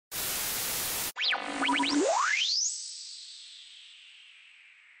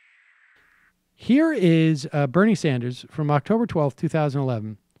Here is Bernie Sanders from October 12th,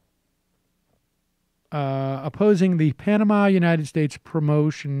 2011, opposing the Panama-United States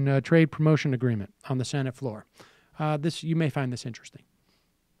trade promotion agreement on the Senate floor. You may find this interesting.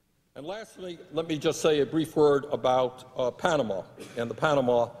 And lastly, let me just say a brief word about Panama and the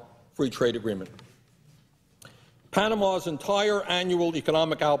Panama Free Trade Agreement. Panama's entire annual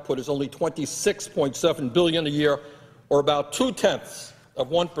economic output is only $26.7 billion a year, or about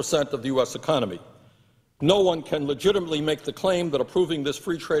 0.2% of the U.S. economy. No one can legitimately make the claim that approving this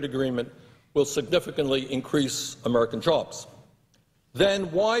free trade agreement will significantly increase American jobs. Then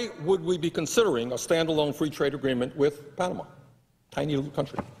why would we be considering a standalone free trade agreement with Panama? Tiny little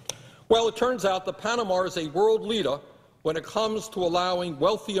country. Well, it turns out that Panama is a world leader when it comes to allowing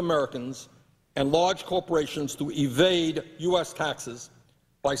wealthy Americans and large corporations to evade U.S. taxes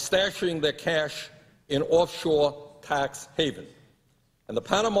by stashing their cash in offshore tax haven. And the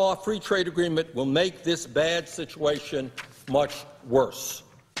Panama Free Trade Agreement will make this bad situation much worse.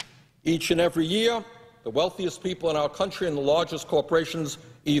 Each and every year, the wealthiest people in our country and the largest corporations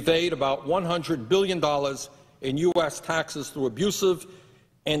evade about $100 billion in U.S. taxes through abusive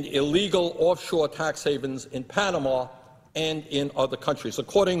and illegal offshore tax havens in Panama and in other countries.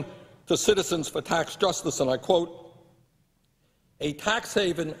 According to Citizens for Tax Justice, and I quote, "A tax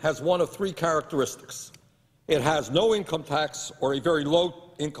haven has one of three characteristics. It has no income tax or a very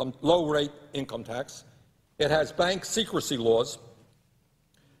low-rate income tax. It has bank secrecy laws,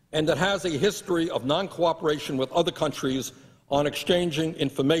 and it has a history of non-cooperation with other countries on exchanging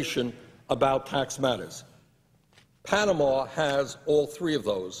information about tax matters." Panama has all three of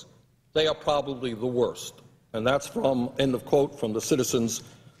those. They are probably the worst. And that's from, end of quote, from the Citizens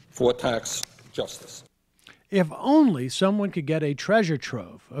for Tax Justice. If only someone could get a treasure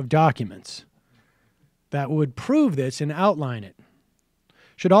trove of documents that would prove this and outline it.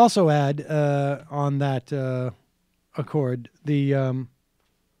 Should also add on that accord, I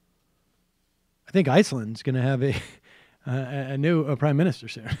think Iceland's going to have a new prime minister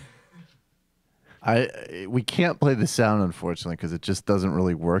soon. We can't play the sound, unfortunately, because it just doesn't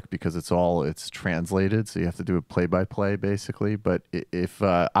really work because it's translated, so you have to do it play-by-play, basically. But if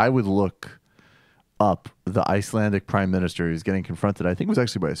I would look up the Icelandic prime minister who's getting confronted, I think it was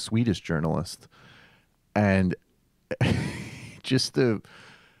actually by a Swedish journalist, and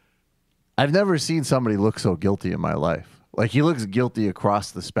I've never seen somebody look so guilty in my life. Like, he looks guilty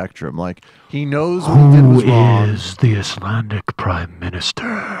across the spectrum. Like, he knows what he did was wrong. Who is the Icelandic prime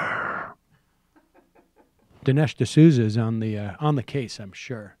minister? Dinesh D'Souza is on the case, I'm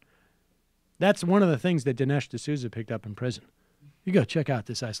sure. That's one of the things that Dinesh D'Souza picked up in prison. You go check out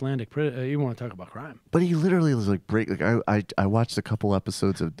this Icelandic. You want to talk about crime? But he literally was like I watched a couple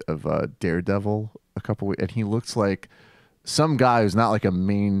episodes of Daredevil and he looks like some guy who's not like a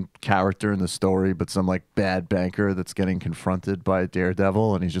main character in the story, but some like bad banker that's getting confronted by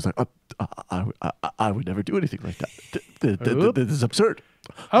Daredevil, and he's just like, I would never do anything like that. This is absurd.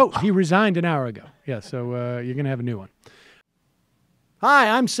 Oh, he resigned an hour ago. Yeah, so you're going to have a new one. Hi,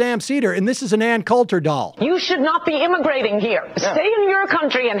 I'm Sam Seder, and this is an Ann Coulter doll. You should not be immigrating here. Yeah. Stay in your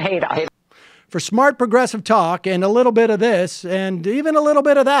country and hate us. For smart progressive talk and a little bit of this and even a little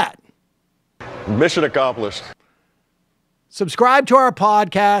bit of that. Mission accomplished. Subscribe to our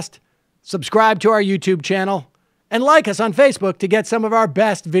podcast, subscribe to our YouTube channel, and like us on Facebook to get some of our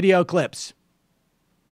best video clips.